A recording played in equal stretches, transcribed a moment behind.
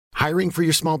Hiring for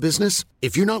your small business?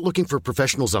 If you're not looking for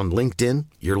professionals on LinkedIn,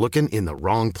 you're looking in the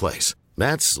wrong place.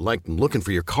 That's like looking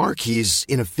for your car keys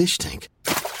in a fish tank.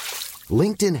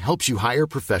 LinkedIn helps you hire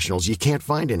professionals you can't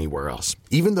find anywhere else,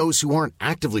 even those who aren't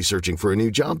actively searching for a new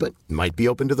job but might be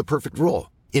open to the perfect role.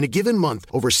 In a given month,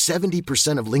 over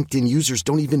 70% of LinkedIn users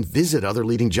don't even visit other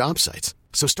leading job sites.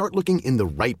 So start looking in the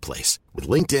right place. With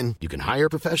LinkedIn, you can hire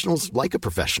professionals like a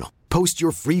professional. Post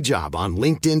your free job on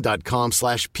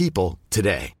linkedin.com/people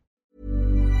today.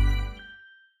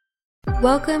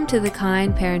 Welcome to the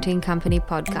Kind Parenting Company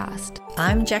podcast.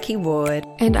 I'm Jackie Ward.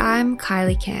 And I'm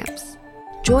Kylie Camps.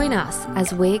 Join us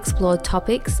as we explore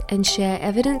topics and share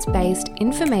evidence-based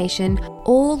information,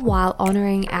 all while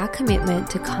honouring our commitment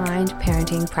to kind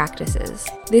parenting practices.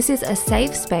 This is a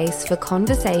safe space for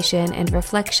conversation and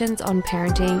reflections on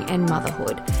parenting and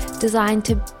motherhood, designed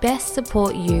to best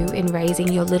support you in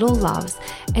raising your little loves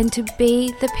and to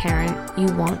be the parent you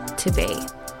want to be.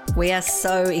 We are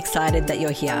so excited that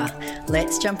you're here.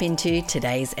 Let's jump into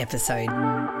today's episode.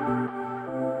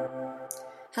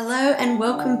 Hello and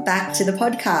welcome back to the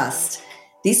podcast.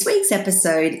 This week's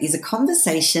episode is a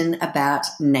conversation about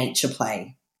nature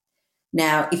play.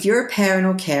 Now, if you're a parent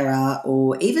or carer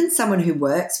or even someone who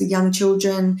works with young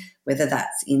children, whether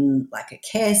that's in like a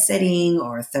care setting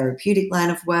or a therapeutic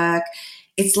line of work,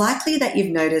 it's likely that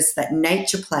you've noticed that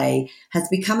nature play has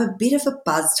become a bit of a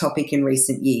buzz topic in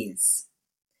recent years.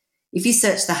 If you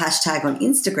search the hashtag on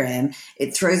Instagram,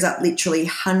 it throws up literally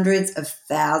hundreds of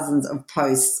thousands of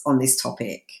posts on this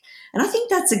topic. And I think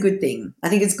that's a good thing. I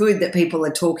think it's good that people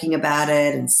are talking about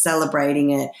it and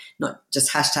celebrating it, not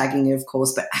just hashtagging it, of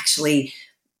course, but actually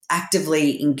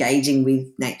actively engaging with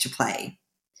nature play.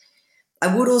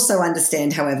 I would also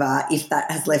understand, however, if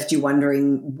that has left you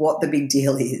wondering what the big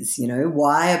deal is.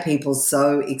 Why are people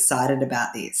so excited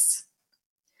about this?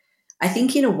 I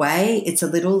think in a way it's a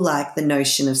little like the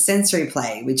notion of sensory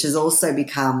play, which has also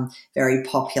become very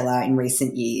popular in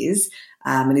recent years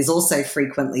and is also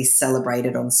frequently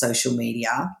celebrated on social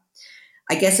media.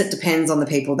 I guess it depends on the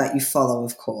people that you follow,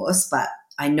 of course, but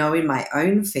I know in my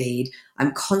own feed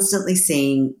I'm constantly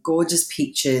seeing gorgeous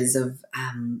pictures of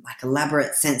like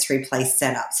elaborate sensory play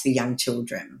setups for young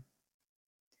children.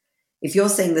 If you're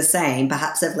seeing the same,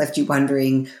 perhaps I've left you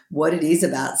wondering what it is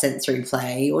about sensory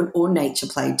play or nature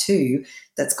play too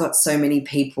that's got so many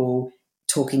people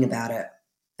talking about it.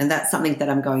 And that's something that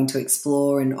I'm going to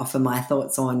explore and offer my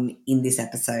thoughts on in this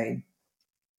episode.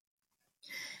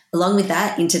 Along with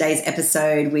that, in today's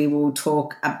episode, we will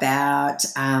talk about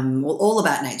all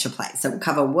about nature play. So we'll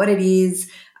cover what it is,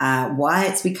 why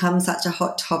it's become such a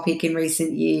hot topic in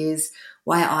recent years,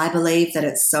 why I believe that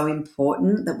it's so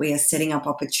important that we are setting up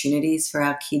opportunities for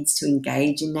our kids to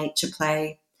engage in nature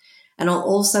play. And I'll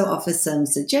also offer some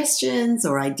suggestions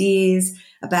or ideas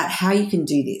about how you can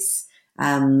do this,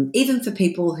 even for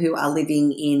people who are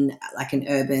living in like an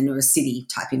urban or a city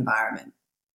type environment.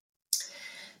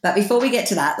 But before we get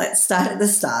to that, let's start at the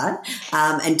start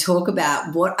and talk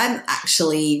about what I'm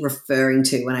actually referring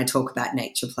to when I talk about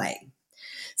nature play.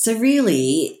 So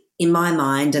really, in my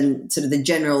mind and sort of the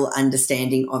general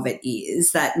understanding of it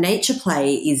is that nature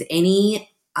play is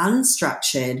any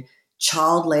unstructured,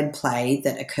 child-led play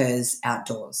that occurs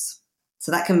outdoors.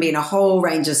 So that can be in a whole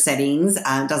range of settings.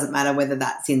 It doesn't matter whether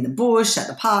that's in the bush, at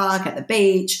the park, at the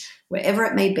beach, wherever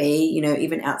it may be,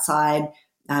 even outside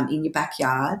in your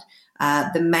backyard.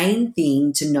 The main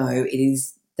thing to know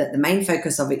is that the main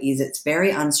focus of it is it's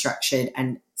very unstructured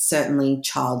and certainly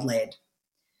child-led.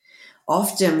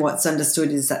 Often what's understood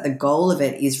is that the goal of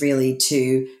it is really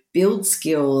to build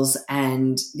skills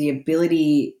and the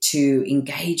ability to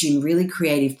engage in really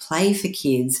creative play for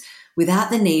kids without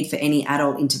the need for any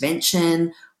adult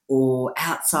intervention or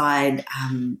outside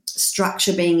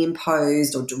structure being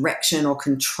imposed or direction or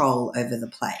control over the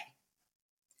play.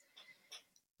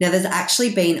 Now, there's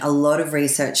actually been a lot of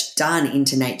research done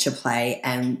into nature play,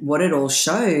 and what it all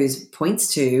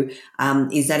points to,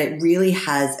 is that it really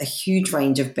has a huge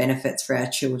range of benefits for our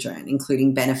children,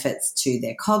 including benefits to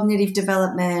their cognitive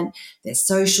development, their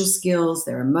social skills,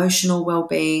 their emotional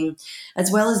well-being,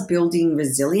 as well as building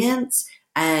resilience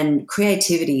and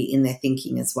creativity in their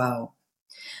thinking as well.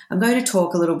 I'm going to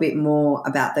talk a little bit more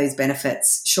about those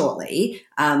benefits shortly,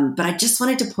 but I just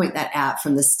wanted to point that out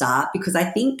from the start because I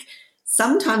think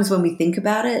sometimes when we think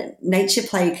about it, nature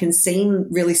play can seem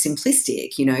really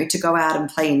simplistic, to go out and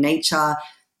play in nature.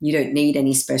 You don't need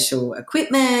any special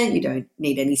equipment. You don't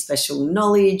need any special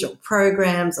knowledge or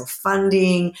programs or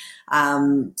funding.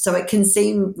 So it can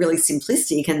seem really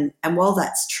simplistic. And while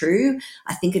that's true,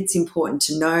 I think it's important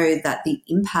to know that the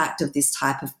impact of this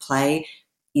type of play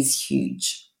is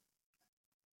huge.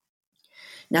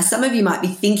 Now, some of you might be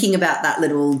thinking about that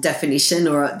little definition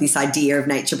or this idea of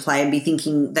nature play and be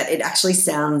thinking that it actually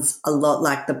sounds a lot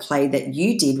like the play that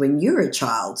you did when you were a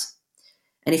child.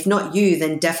 And if not you,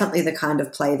 then definitely the kind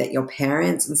of play that your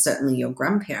parents and certainly your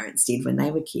grandparents did when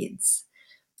they were kids.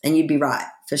 And you'd be right,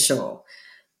 for sure.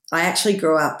 I actually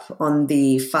grew up on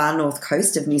the far north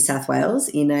coast of New South Wales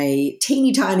in a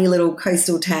teeny tiny little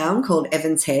coastal town called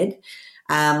Evans Head.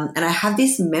 And I have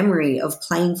this memory of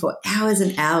playing for hours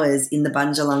and hours in the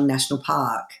Bundjalung National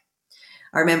Park.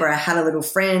 I remember I had a little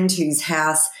friend whose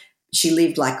house, she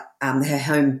lived like her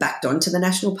home backed onto the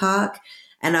national park.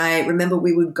 And I remember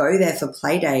we would go there for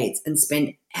play dates and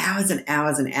spend hours and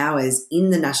hours and hours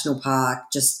in the national park,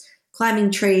 just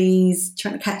climbing trees,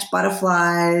 trying to catch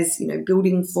butterflies,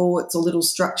 building forts or little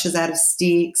structures out of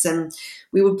sticks. And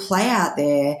we would play out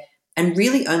there and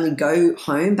really only go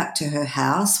home back to her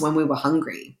house when we were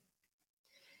hungry.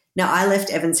 Now, I left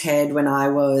Evans Head when I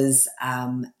was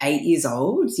 8 years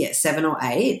old, 7 or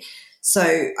 8. So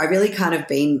I really can't have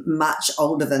been much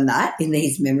older than that in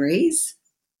these memories.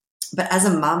 But as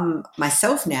a mum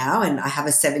myself now, and I have a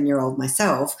 7-year-old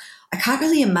myself, I can't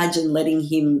really imagine letting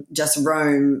him just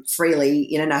roam freely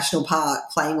in a national park,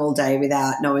 playing all day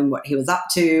without knowing what he was up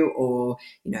to or,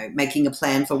 making a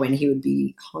plan for when he would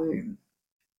be home.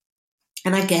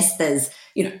 And I guess there's,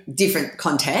 different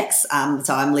contexts.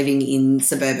 So I'm living in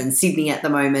suburban Sydney at the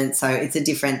moment, so it's a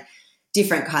different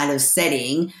kind of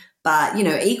setting. But,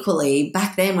 equally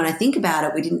back then when I think about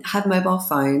it, we didn't have mobile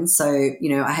phones. So,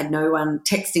 I had no one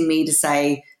texting me to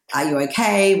say, are you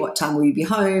okay? What time will you be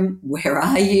home? Where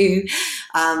are you?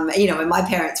 And my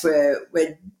parents were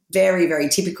very, very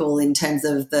typical in terms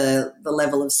of the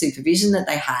level of supervision that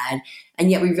they had. And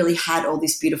yet we really had all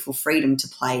this beautiful freedom to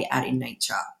play out in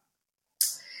nature.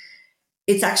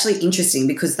 It's actually interesting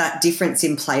because that difference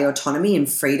in play autonomy and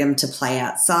freedom to play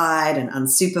outside and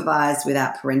unsupervised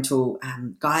without parental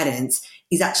guidance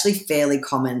is actually fairly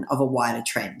common of a wider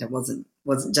trend. It wasn't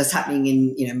just happening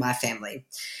in my family.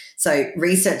 So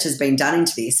research has been done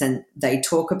into this, and they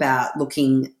talk about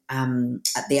looking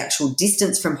at the actual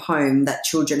distance from home that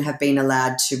children have been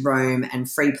allowed to roam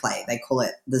and free play. They call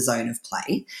it the zone of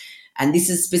play. And this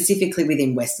is specifically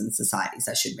within Western societies,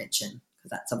 I should mention, because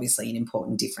that's obviously an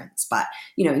important difference. But,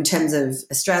 in terms of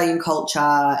Australian culture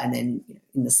and then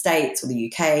in the States or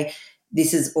the UK,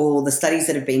 this is all the studies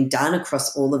that have been done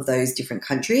across all of those different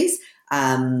countries.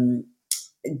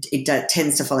 It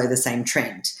tends to follow the same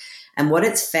trend. And what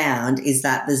it's found is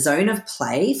that the zone of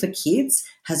play for kids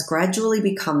has gradually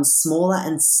become smaller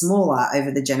and smaller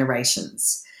over the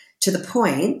generations, to the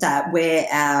point that where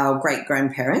our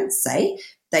great-grandparents, say,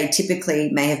 they typically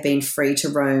may have been free to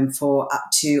roam for up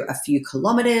to a few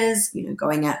kilometres,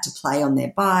 going out to play on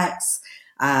their bikes,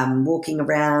 walking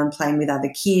around, playing with other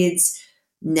kids.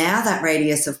 Now that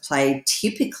radius of play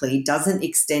typically doesn't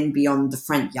extend beyond the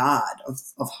front yard of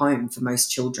home for most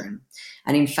children.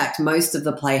 And in fact, most of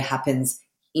the play happens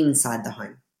inside the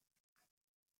home.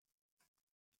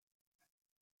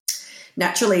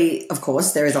 Naturally, of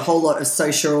course, there is a whole lot of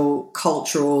social,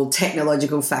 cultural,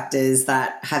 technological factors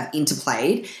that have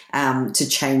interplayed to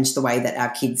change the way that our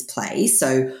kids play.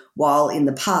 So while in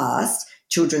the past,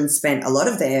 children spent a lot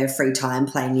of their free time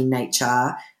playing in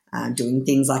nature, doing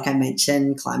things like I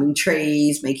mentioned, climbing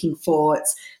trees, making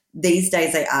forts, these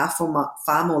days they are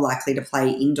far more likely to play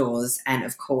indoors and,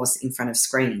 of course, in front of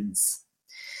screens.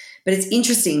 But it's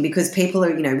interesting because people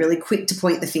are, really quick to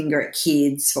point the finger at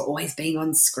kids for always being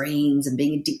on screens and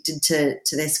being addicted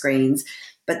to their screens.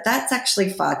 But that's actually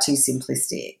far too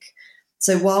simplistic.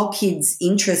 So while kids'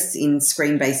 interests in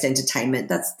screen-based entertainment,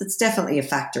 that's definitely a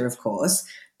factor, of course,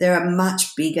 there are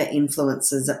much bigger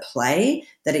influences at play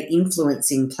that are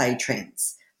influencing play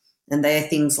trends. And they are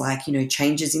things like,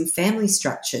 changes in family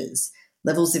structures,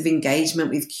 levels of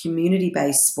engagement with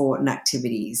community-based sport and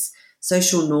activities,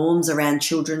 social norms around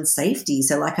children's safety.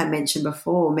 So like I mentioned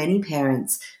before, many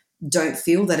parents don't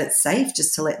feel that it's safe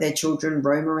just to let their children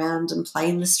roam around and play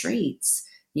in the streets,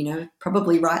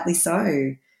 probably rightly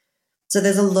so. So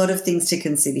there's a lot of things to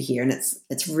consider here, and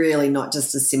it's really not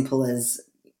just as simple as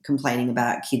complaining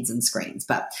about kids and screens,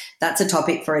 but that's a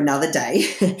topic for another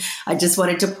day. I just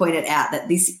wanted to point it out that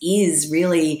this is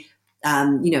really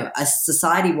a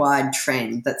society-wide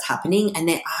trend that's happening, and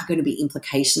there are going to be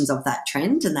implications of that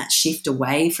trend and that shift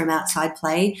away from outside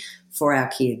play for our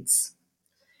kids.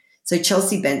 So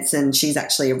Chelsea Benson, she's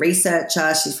actually a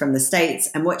researcher. She's from the States,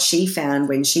 and what she found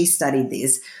when she studied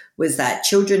this was that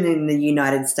children in the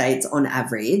United States, on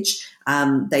average,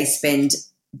 they spend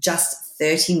just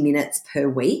 30 minutes per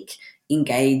week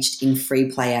engaged in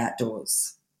free play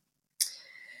outdoors.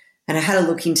 And I had a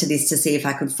look into this to see if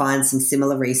I could find some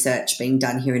similar research being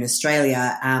done here in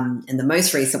Australia. And the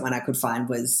most recent one I could find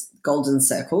was Golden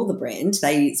Circle, the brand.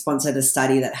 They sponsored a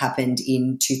study that happened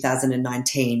in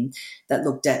 2019 that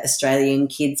looked at Australian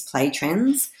kids' play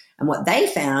trends. And what they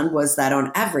found was that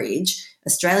on average,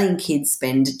 Australian kids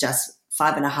spend just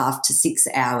 5.5 to 6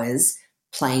 hours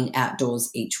playing outdoors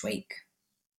each week.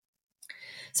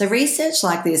 So research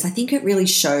like this, I think it really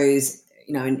shows,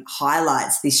 and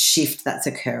highlights this shift that's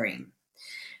occurring.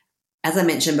 As I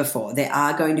mentioned before, there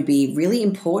are going to be really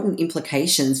important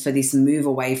implications for this move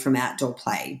away from outdoor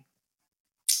play.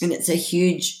 And it's a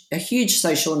huge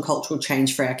social and cultural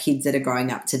change for our kids that are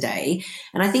growing up today.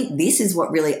 And I think this is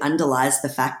what really underlies the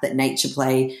fact that nature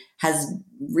play has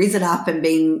risen up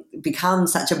and become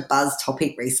such a buzz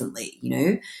topic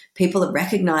recently. People are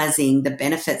recognizing the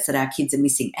benefits that our kids are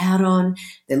missing out on.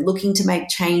 They're looking to make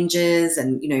changes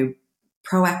and,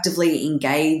 proactively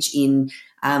engage in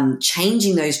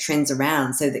changing those trends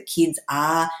around so that kids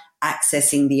are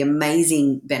accessing the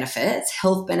amazing benefits,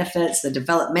 health benefits, the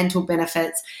developmental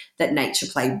benefits that nature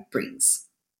play brings.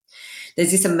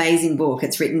 There's this amazing book.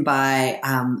 It's written by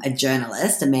a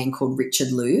journalist, a man called Richard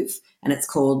Louv, and it's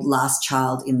called Last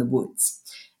Child in the Woods.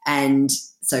 And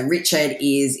so Richard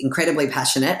is incredibly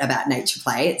passionate about nature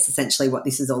play. It's essentially what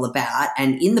this is all about.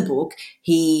 And in the book,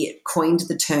 he coined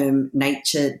the term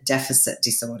nature deficit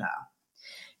disorder.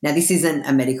 Now, this isn't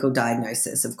a medical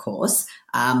diagnosis, of course,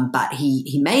 but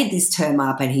he made this term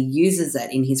up and he uses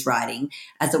it in his writing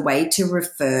as a way to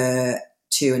refer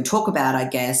to and talk about, I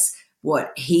guess,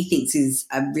 what he thinks is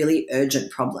a really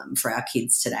urgent problem for our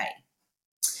kids today.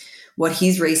 What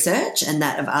his research and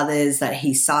that of others that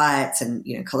he cites and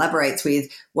collaborates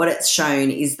with, what it's shown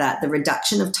is that the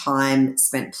reduction of time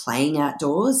spent playing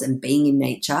outdoors and being in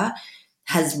nature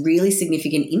has really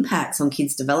significant impacts on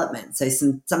kids' development. So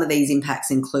some of these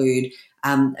impacts include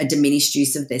a diminished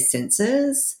use of their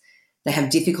senses. They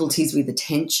have difficulties with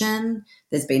attention.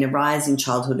 There's been a rise in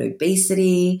childhood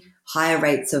obesity, higher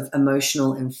rates of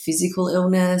emotional and physical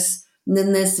illness. And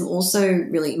then there's some also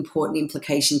really important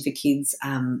implication for kids'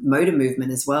 motor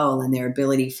movement as well and their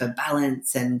ability for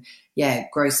balance and,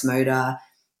 gross motor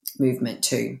movement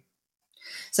too.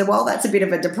 So while that's a bit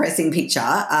of a depressing picture,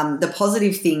 the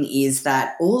positive thing is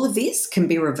that all of this can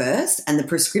be reversed and the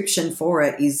prescription for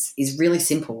it is really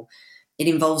simple. It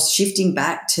involves shifting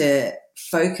back to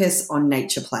focus on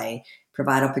nature play,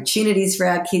 provide opportunities for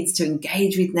our kids to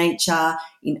engage with nature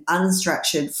in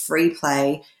unstructured, free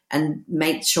play, and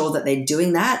make sure that they're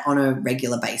doing that on a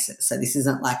regular basis. So this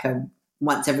isn't like a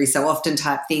once every so often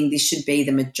type thing. This should be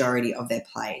the majority of their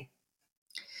play.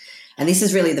 And this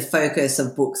is really the focus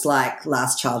of books like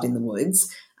Last Child in the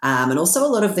Woods, and also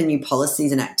a lot of the new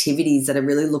policies and activities that are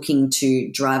really looking to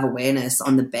drive awareness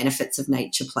on the benefits of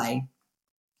nature play.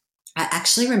 I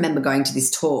actually remember going to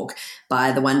this talk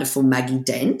by the wonderful Maggie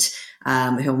Dent, who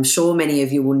I'm sure many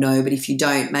of you will know, but if you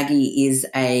don't, Maggie is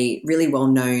a really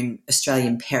well-known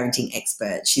Australian parenting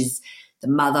expert. She's the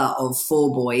mother of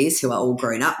 4 boys who are all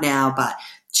grown up now, but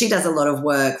she does a lot of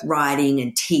work writing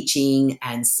and teaching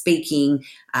and speaking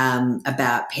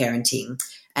about parenting.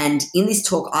 And in this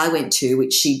talk I went to,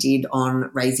 which she did on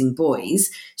raising boys,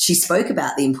 she spoke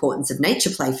about the importance of nature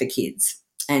play for kids.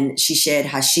 And she shared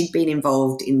how she'd been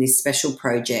involved in this special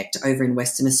project over in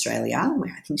Western Australia,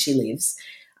 where I think she lives,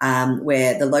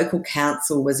 where the local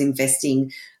council was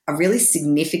investing a really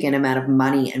significant amount of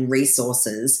money and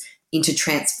resources into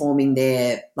transforming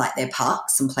their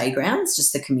parks and playgrounds,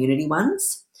 just the community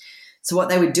ones. So what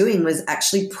they were doing was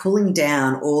actually pulling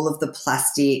down all of the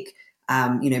plastic,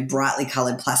 brightly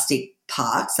coloured plastic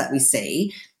parks that we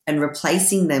see and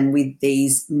replacing them with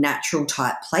these natural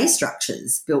type play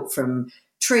structures built from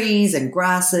trees and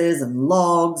grasses and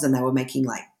logs, and they were making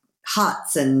like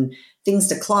huts and things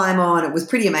to climb on. It was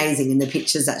pretty amazing in the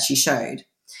pictures that she showed.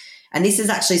 And this is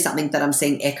actually something that I'm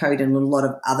seeing echoed in a lot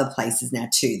of other places now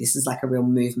too. This is like a real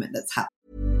movement that's happening.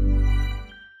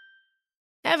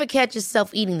 Ever catch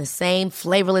yourself eating the same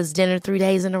flavorless dinner 3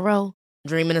 days in a row?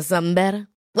 Dreaming of something better?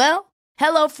 Well,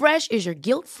 HelloFresh is your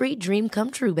guilt-free dream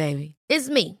come true, baby. It's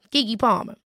me, Keke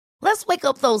Palmer. Let's wake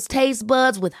up those taste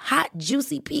buds with hot,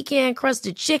 juicy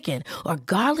pecan-crusted chicken or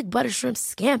garlic butter shrimp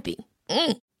scampi.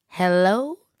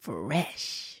 Hello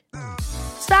Fresh.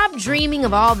 Stop dreaming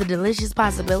of all the delicious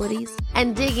possibilities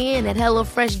and dig in at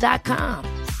HelloFresh.com.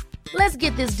 Let's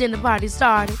get this dinner party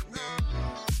started.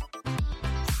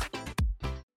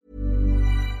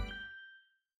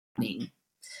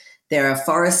 There are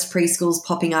forest preschools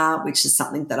popping up, which is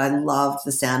something that I loved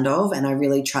the sound of, and I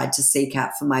really tried to seek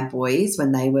out for my boys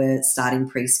when they were starting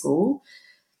preschool.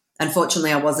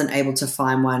 Unfortunately, I wasn't able to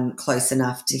find one close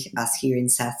enough to us here in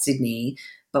South Sydney,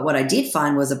 But what I did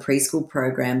find was a preschool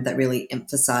program that really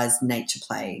emphasized nature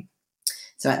play.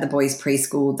 So at the boys'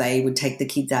 preschool, they would take the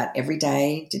kids out every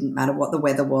day. Didn't matter what the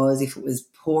weather was. If it was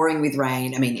pouring with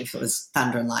rain, I mean, if it was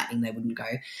thunder and lightning, they wouldn't go.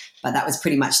 But that was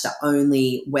pretty much the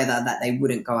only weather that they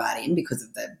wouldn't go out in because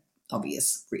of the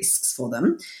obvious risks for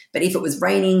them. But if it was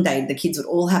raining, the kids would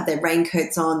all have their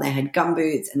raincoats on. They had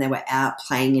gumboots and they were out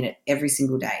playing in it every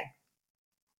single day.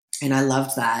 And I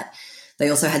loved that. They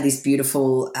also had this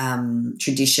beautiful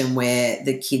tradition where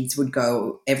the kids would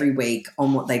go every week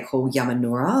on what they call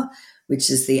Yamanura, which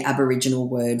is the Aboriginal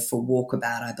word for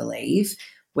walkabout, I believe,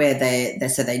 where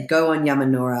so they'd go on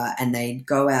Yamanura and they'd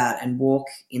go out and walk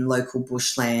in local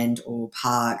bushland or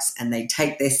parks, and they'd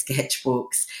take their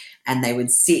sketchbooks and they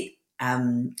would sit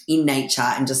in nature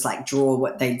and just like draw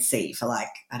what they'd see for like,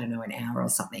 I don't know, an hour or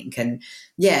something. And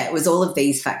yeah, it was all of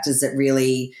these factors that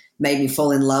really made me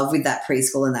fall in love with that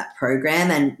preschool and that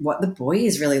program. And what the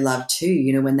boys really loved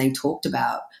too, when they talked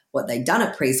about what they'd done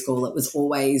at preschool, it was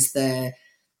always the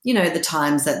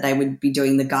times that they would be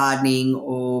doing the gardening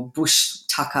or bush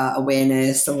tucker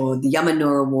awareness or the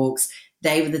Yamanura walks.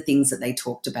 They were the things that they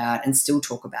talked about and still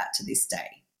talk about to this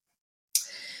day.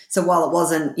 So while it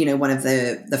wasn't, one of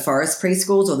the forest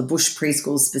preschools or the bush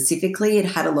preschools specifically, it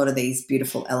had a lot of these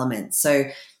beautiful elements. So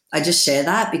I just share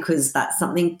that because that's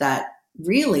something that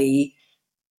really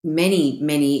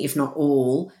many, if not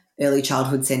all, early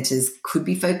childhood centres could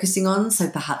be focusing on. So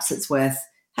perhaps it's worth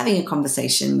having a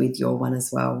conversation with your one as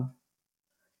well.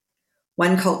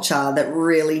 One culture that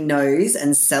really knows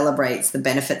and celebrates the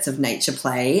benefits of nature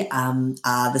play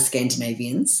are the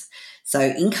Scandinavians. So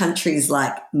in countries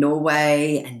like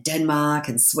Norway and Denmark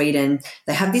and Sweden,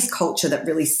 they have this culture that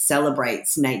really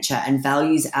celebrates nature and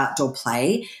values outdoor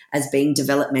play as being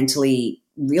developmentally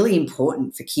really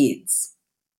important for kids.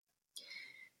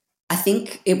 I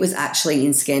think it was actually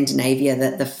in Scandinavia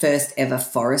that the first ever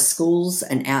forest schools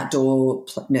and outdoor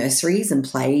nurseries and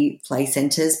play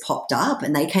centres popped up,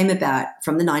 and they came about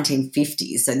from the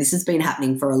 1950s. So this has been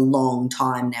happening for a long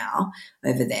time now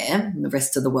over there. The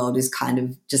rest of the world is kind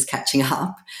of just catching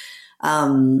up.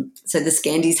 So the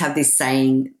Scandis have this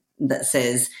saying that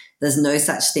says, "There's no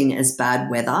such thing as bad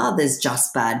weather, there's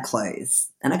just bad clothes."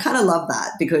 And I kind of love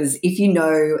that because if you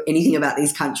know anything about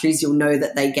these countries, you'll know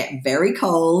that they get very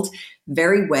cold,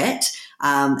 very wet,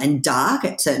 and dark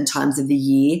at certain times of the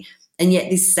year. And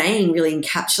yet this saying really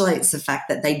encapsulates the fact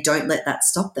that they don't let that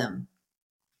stop them.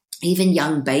 Even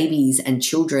young babies and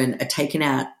children are taken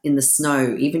out in the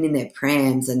snow, even in their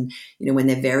prams and, when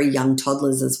they're very young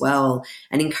toddlers as well,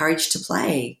 and encouraged to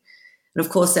play. And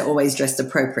of course, they're always dressed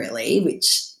appropriately,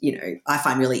 which, I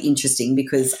find really interesting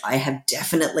because I have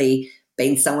definitely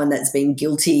been someone that's been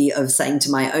guilty of saying to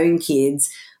my own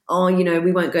kids, "Oh,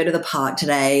 we won't go to the park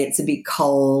today. It's a bit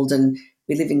cold." And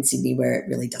we live in Sydney where it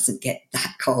really doesn't get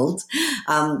that cold.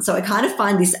 So I kind of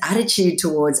find this attitude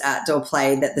towards outdoor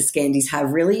play that the Scandis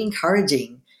have really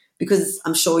encouraging because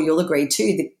I'm sure you'll agree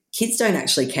too, the kids don't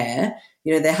actually care.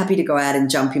 They're happy to go out and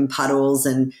jump in puddles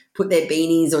and put their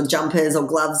beanies or jumpers or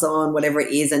gloves on, whatever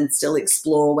it is, and still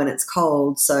explore when it's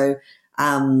cold. So,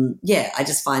 I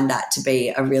just find that to be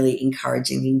a really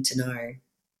encouraging thing to know.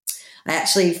 I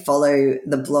actually follow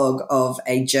the blog of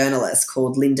a journalist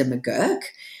called Linda McGurk,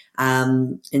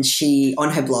 and she,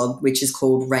 on her blog, which is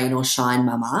called Rain or Shine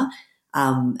Mama,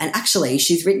 and actually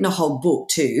she's written a whole book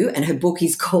too, and her book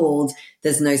is called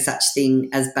There's No Such Thing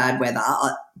as Bad Weather.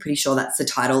 I'm pretty sure that's the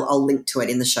title. I'll link to it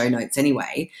in the show notes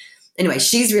anyway. Anyway,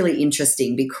 she's really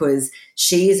interesting because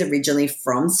she is originally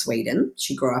from Sweden.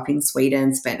 She grew up in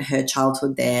Sweden, spent her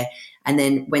childhood there, and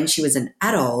then when she was an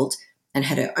adult and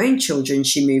had her own children,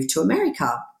 she moved to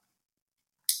America.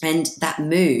 And that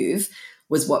move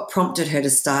was what prompted her to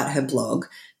start her blog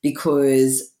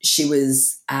because she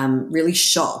was really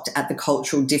shocked at the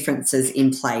cultural differences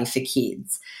in play for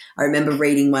kids. I remember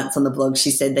reading once on the blog,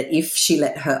 she said that if she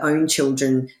let her own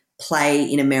children play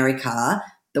in America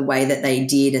the way that they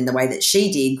did and the way that she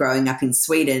did growing up in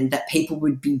Sweden, that people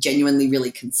would be genuinely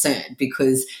really concerned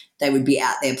because they would be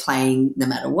out there playing no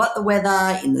matter what the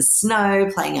weather, in the snow,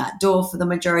 playing outdoor for the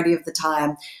majority of the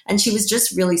time. And she was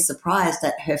just really surprised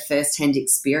at her firsthand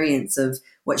experience of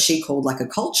what she called like a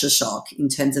culture shock in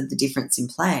terms of the difference in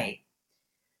play.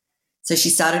 So she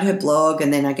started her blog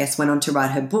and then I guess went on to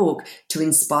write her book to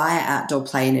inspire outdoor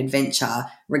play and adventure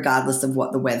regardless of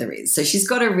what the weather is. So she's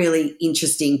got a really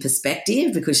interesting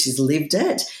perspective because she's lived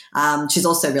it. She's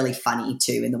also really funny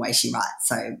too in the way she writes.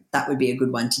 So that would be a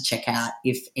good one to check out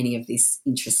if any of this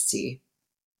interests you.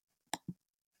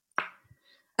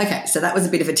 Okay, so that was a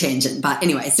bit of a tangent. But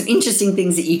anyway, some interesting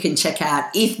things that you can check out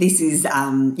if this is,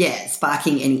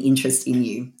 sparking any interest in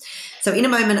you. So in a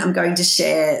moment, I'm going to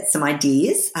share some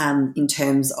ideas in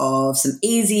terms of some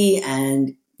easy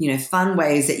and fun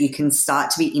ways that you can start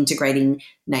to be integrating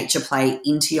nature play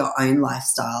into your own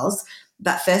lifestyles.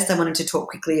 But first, I wanted to talk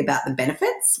quickly about the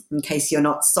benefits in case you're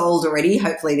not sold already.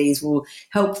 Hopefully these will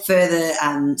help further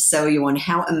sell you on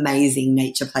how amazing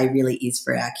nature play really is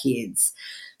for our kids.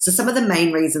 So some of the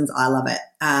main reasons I love it,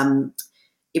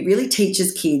 it really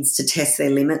teaches kids to test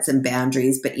their limits and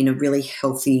boundaries, but in a really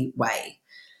healthy way.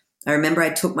 I remember I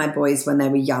took my boys when they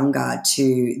were younger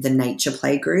to the nature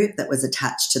play group that was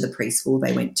attached to the preschool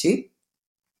they went to.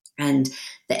 And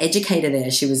the educator there,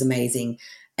 she was amazing.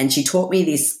 And she taught me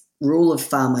this rule of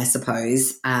thumb, I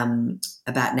suppose,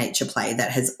 about nature play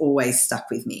that has always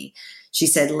stuck with me. She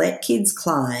said, let kids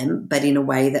climb, but in a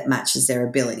way that matches their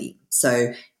ability.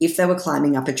 So if they were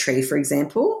climbing up a tree, for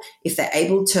example, if they're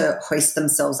able to hoist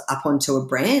themselves up onto a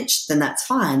branch, then that's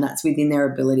fine. That's within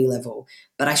their ability level.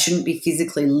 But I shouldn't be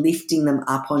physically lifting them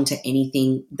up onto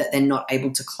anything that they're not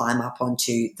able to climb up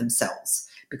onto themselves,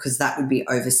 because that would be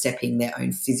overstepping their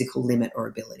own physical limit or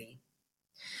ability.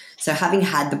 So having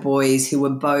had the boys who were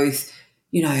both,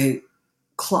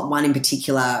 one in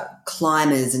particular,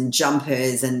 climbers and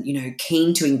jumpers and,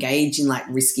 keen to engage in like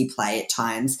risky play at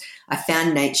times, I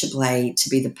found nature play to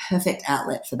be the perfect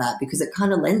outlet for that because it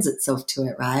kind of lends itself to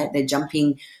it, right? They're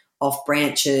jumping off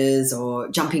branches or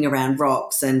jumping around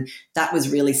rocks, and that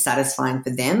was really satisfying for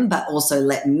them, but also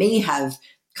let me have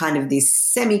kind of this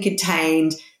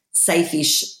semi-contained,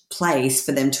 safe-ish place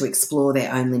for them to explore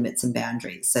their own limits and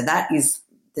boundaries. So that is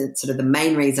the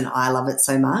main reason I love it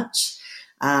so much.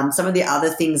 Some of the other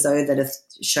things, though, that are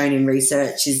shown in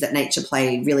research is that nature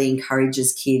play really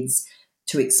encourages kids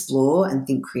to explore and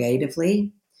think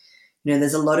creatively.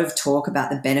 There's a lot of talk about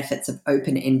the benefits of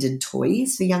open-ended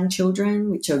toys for young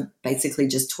children, which are basically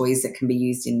just toys that can be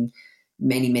used in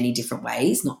many, many different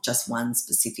ways, not just one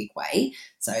specific way.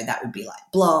 So that would be like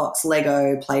blocks,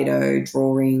 Lego, Play-Doh,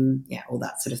 drawing, all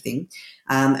that sort of thing.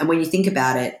 And when you think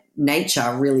about it,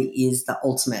 nature really is the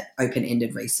ultimate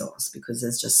open-ended resource because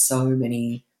there's just so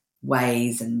many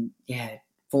ways and,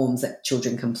 forms that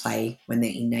children can play when they're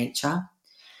in nature.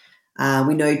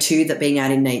 We know too that being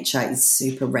out in nature is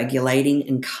super regulating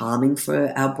and calming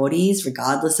for our bodies,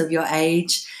 regardless of your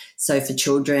age. So for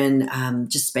children,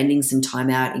 just spending some time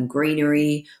out in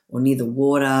greenery or near the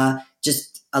water,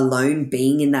 just alone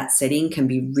being in that setting can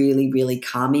be really, really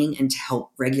calming and to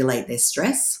help regulate their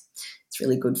stress. It's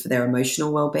really good for their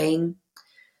emotional well-being.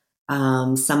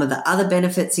 Some of the other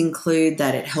benefits include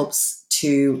that it helps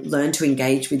to learn to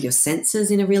engage with your senses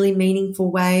in a really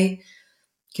meaningful way.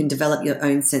 Can develop your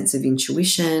own sense of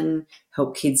intuition,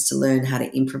 help kids to learn how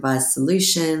to improvise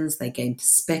solutions. They gain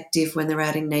perspective when they're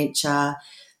out in nature.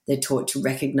 They're taught to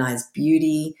recognize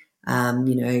beauty.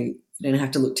 You don't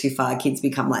have to look too far. Kids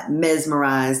become like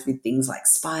mesmerized with things like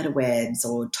spider webs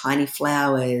or tiny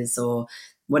flowers or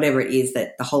whatever it is,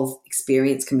 that the whole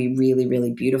experience can be really,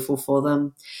 really beautiful for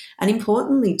them. And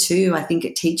importantly too, I think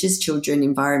it teaches children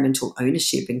environmental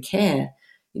ownership and care.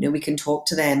 We can talk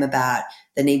to them about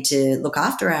the need to look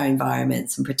after our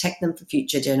environments and protect them for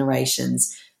future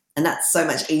generations. And that's so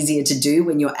much easier to do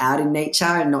when you're out in nature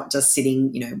and not just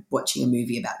sitting, watching a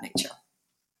movie about nature.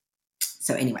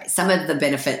 So anyway, some of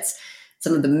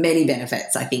the many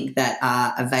benefits I think that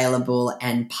are available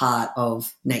and part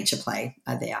of nature play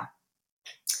are there.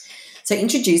 So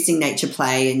introducing nature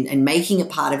play and making it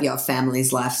part of your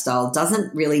family's lifestyle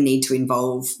doesn't really need to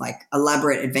involve like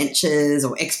elaborate adventures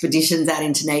or expeditions out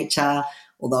into nature.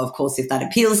 Although, of course, if that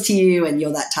appeals to you and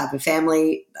you're that type of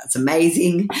family, that's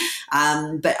amazing.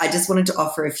 But I just wanted to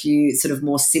offer a few sort of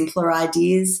more simpler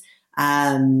ideas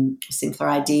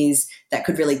that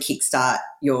could really kickstart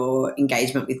your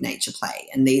engagement with nature play.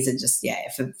 And these are just,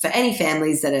 for any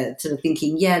families that are sort of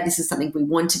thinking, this is something we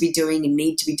want to be doing and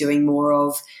need to be doing more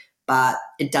of, but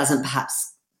it doesn't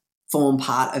perhaps form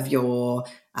part of your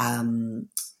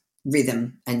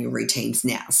rhythm and your routines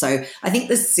now. So I think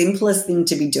the simplest thing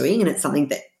to be doing, and it's something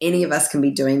that any of us can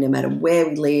be doing no matter where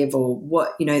we live or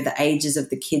what, the ages of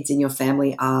the kids in your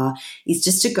family are, is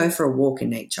just to go for a walk in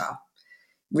nature.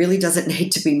 Really doesn't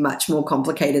need to be much more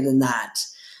complicated than that.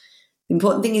 The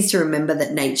important thing is to remember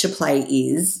that nature play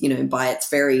is, by its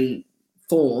very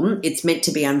form, it's meant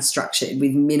to be unstructured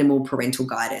with minimal parental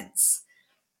guidance.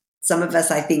 Some of us,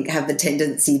 I think, have the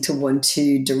tendency to want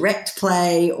to direct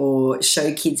play or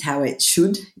show kids how it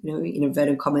should, in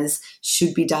inverted commas,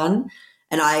 should be done.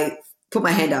 And I put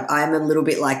my hand up. I'm a little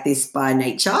bit like this by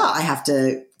nature. I have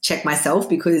to check myself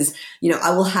because,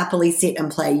 I will happily sit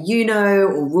and play Uno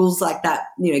or rules like that,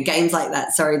 games like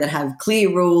that, that have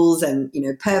clear rules and,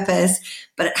 purpose.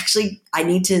 But actually I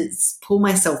need to pull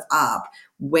myself up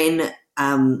when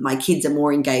my kids are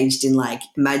more engaged in like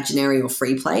imaginary or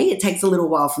free play, it takes a little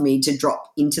while for me to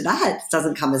drop into that. It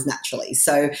doesn't come as naturally.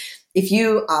 So if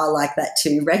you are like that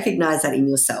too, recognize that in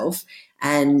yourself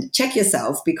and check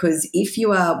yourself, because if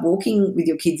you are walking with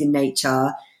your kids in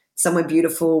nature, somewhere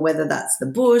beautiful, whether that's the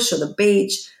bush or the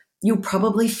beach, you'll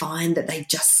probably find that they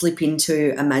just slip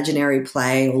into imaginary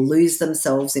play or lose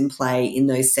themselves in play in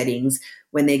those settings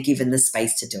when they're given the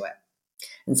space to do it.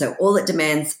 And so all it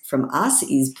demands from us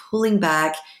is pulling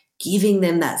back, giving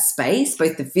them that space,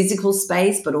 both the physical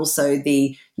space, but also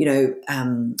the,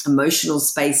 emotional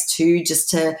space too, just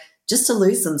to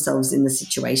lose themselves in the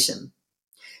situation.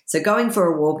 So going for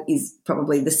a walk is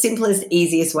probably the simplest,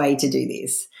 easiest way to do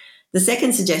this. The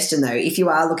second suggestion, though, if you're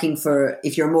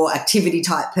a more activity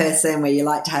type person where you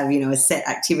like to have, a set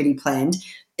activity planned,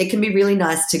 it can be really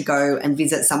nice to go and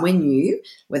visit somewhere new,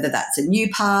 whether that's a new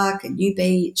park, a new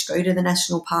beach, go to the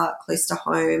national park close to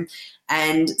home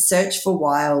and search for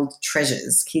wild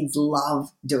treasures. Kids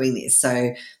love doing this.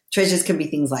 So treasures can be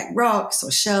things like rocks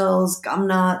or shells, gum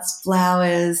nuts,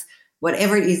 flowers,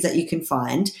 whatever it is that you can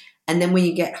find. And then when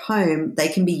you get home, they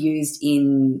can be used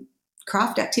in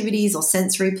craft activities or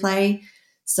sensory play.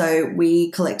 So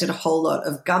we collected a whole lot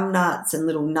of gum nuts and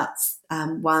little nuts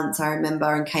once, I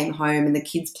remember, and came home and the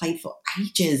kids played for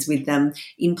ages with them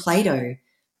in Play-Doh.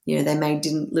 They made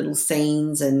little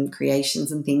scenes and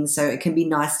creations and things. So it can be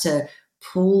nice to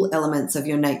pull elements of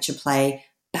your nature play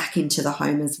back into the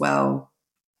home as well.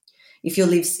 If you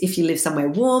live somewhere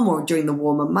warm or during the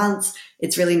warmer months,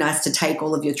 it's really nice to take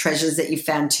all of your treasures that you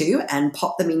found too and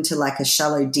pop them into like a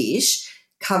shallow dish,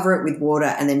 cover it with water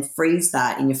and then freeze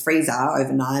that in your freezer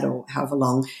overnight or however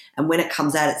long. And when it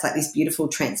comes out, it's like this beautiful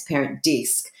transparent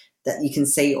disc that you can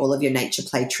see all of your nature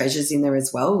play treasures in there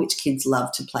as well, which kids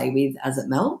love to play with as it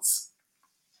melts.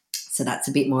 So that's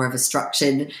a bit more of a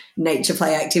structured nature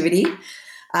play activity.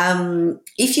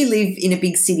 If you live in a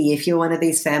big city, if you're one of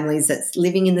these families that's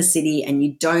living in the city and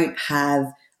you don't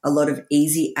have a lot of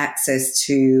easy access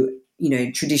to,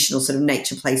 traditional sort of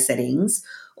nature play settings,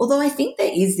 although I think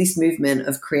there is this movement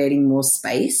of creating more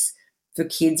space for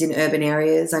kids in urban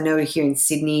areas. I know here in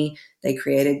Sydney, they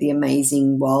created the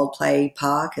amazing Wild Play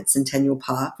Park at Centennial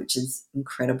Park, which is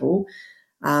incredible.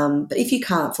 But if you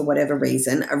can't, for whatever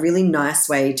reason, a really nice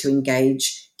way to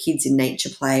engage kids in nature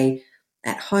play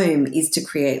at home is to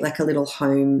create like a little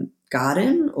home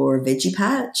garden or a veggie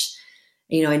patch,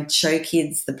 and show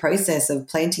kids the process of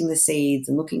planting the seeds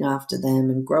and looking after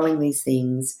them and growing these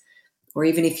things. Or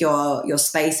even if your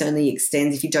space only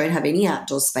extends, if you don't have any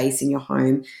outdoor space in your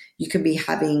home, you could be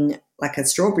having like a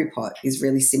strawberry pot is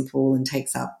really simple and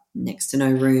takes up next to no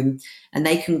room, and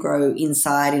they can grow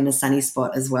inside in a sunny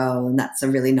spot as well. And that's a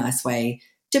really nice way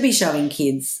to be showing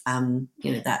kids,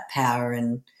 that power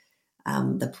and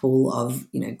the pull of,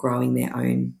 growing their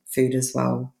own food as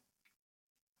well.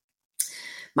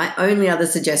 My only other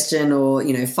suggestion or,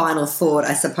 final thought,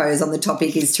 I suppose, on the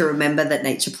topic is to remember that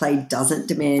nature play doesn't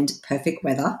demand perfect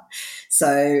weather.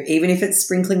 So even if it's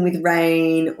sprinkling with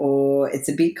rain or it's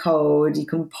a bit cold, you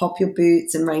can pop your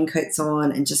boots and raincoats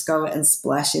on and just go and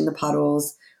splash in the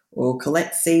puddles or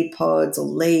collect seed pods or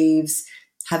leaves,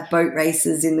 have boat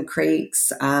races in the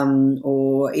creeks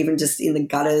or even just in the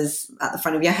gutters at the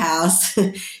front of your house.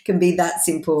 It can be that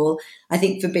simple. I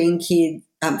think for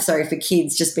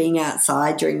kids, just being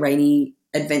outside during rainy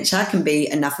adventure can be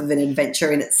enough of an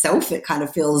adventure in itself. It kind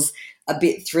of feels a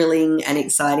bit thrilling and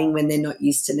exciting when they're not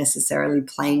used to necessarily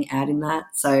playing out in that.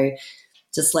 So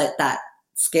just let that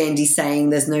Scandi saying,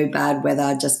 there's no bad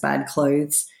weather, just bad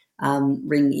clothes,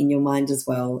 ring in your mind as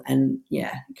well. And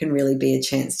yeah, it can really be a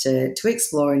chance to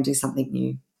explore and do something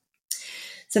new.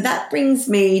 So that brings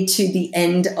me to the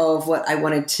end of what I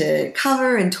wanted to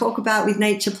cover and talk about with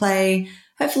nature play.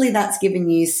 Hopefully that's given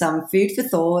you some food for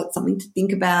thought, something to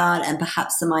think about, and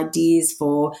perhaps some ideas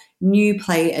for new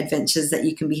play adventures that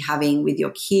you can be having with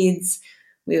your kids.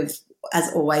 We've,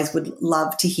 as always, would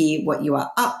love to hear what you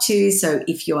are up to. So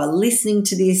if you are listening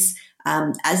to this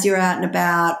as you're out and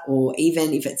about, or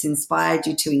even if it's inspired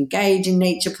you to engage in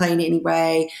nature play in any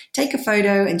way, take a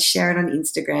photo and share it on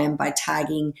Instagram by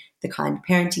tagging The Kind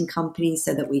Parenting Company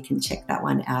so that we can check that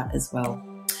one out as well.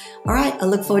 All right, I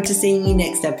look forward to seeing you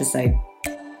next episode.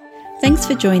 Thanks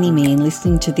for joining me in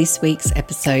listening to this week's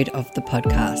episode of the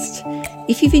podcast.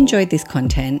 If you've enjoyed this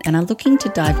content and are looking to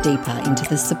dive deeper into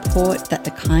the support that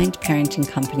the Kind Parenting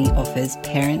Company offers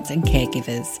parents and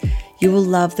caregivers, you will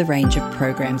love the range of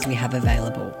programs we have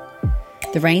available.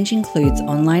 The range includes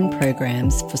online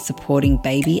programs for supporting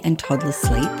baby and toddler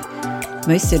sleep,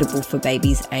 most suitable for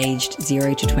babies aged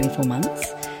 0 to 24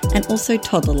 months, and also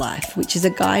Toddler Life, which is a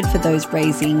guide for those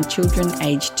raising children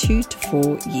aged 2 to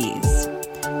 4 years.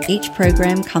 Each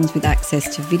program comes with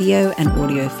access to video and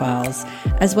audio files,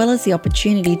 as well as the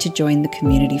opportunity to join the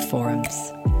community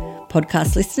forums.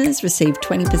 Podcast listeners receive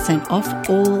 20% off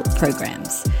all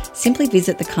programs. Simply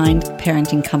visit the Kind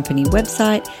Parenting Company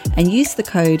website and use the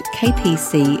code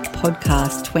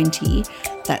KPCPodcast20,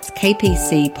 that's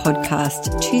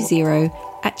KPCPodcast20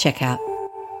 at checkout.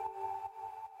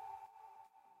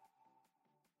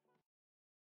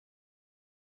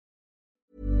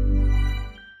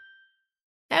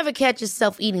 Ever catch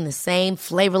yourself eating the same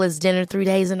flavorless dinner 3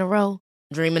 days in a row?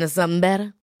 Dreaming of something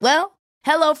better? Well,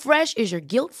 HelloFresh is your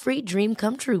guilt-free dream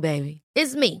come true, baby.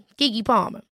 It's me, Keke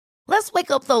Palmer. Let's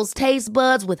wake up those taste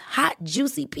buds with hot,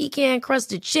 juicy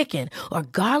pecan-crusted chicken or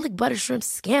garlic butter shrimp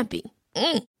scampi.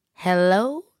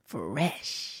 Hello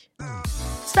Fresh.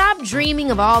 Stop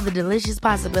dreaming of all the delicious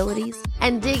possibilities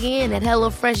and dig in at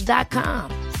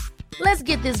HelloFresh.com. Let's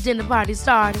get this dinner party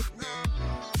started.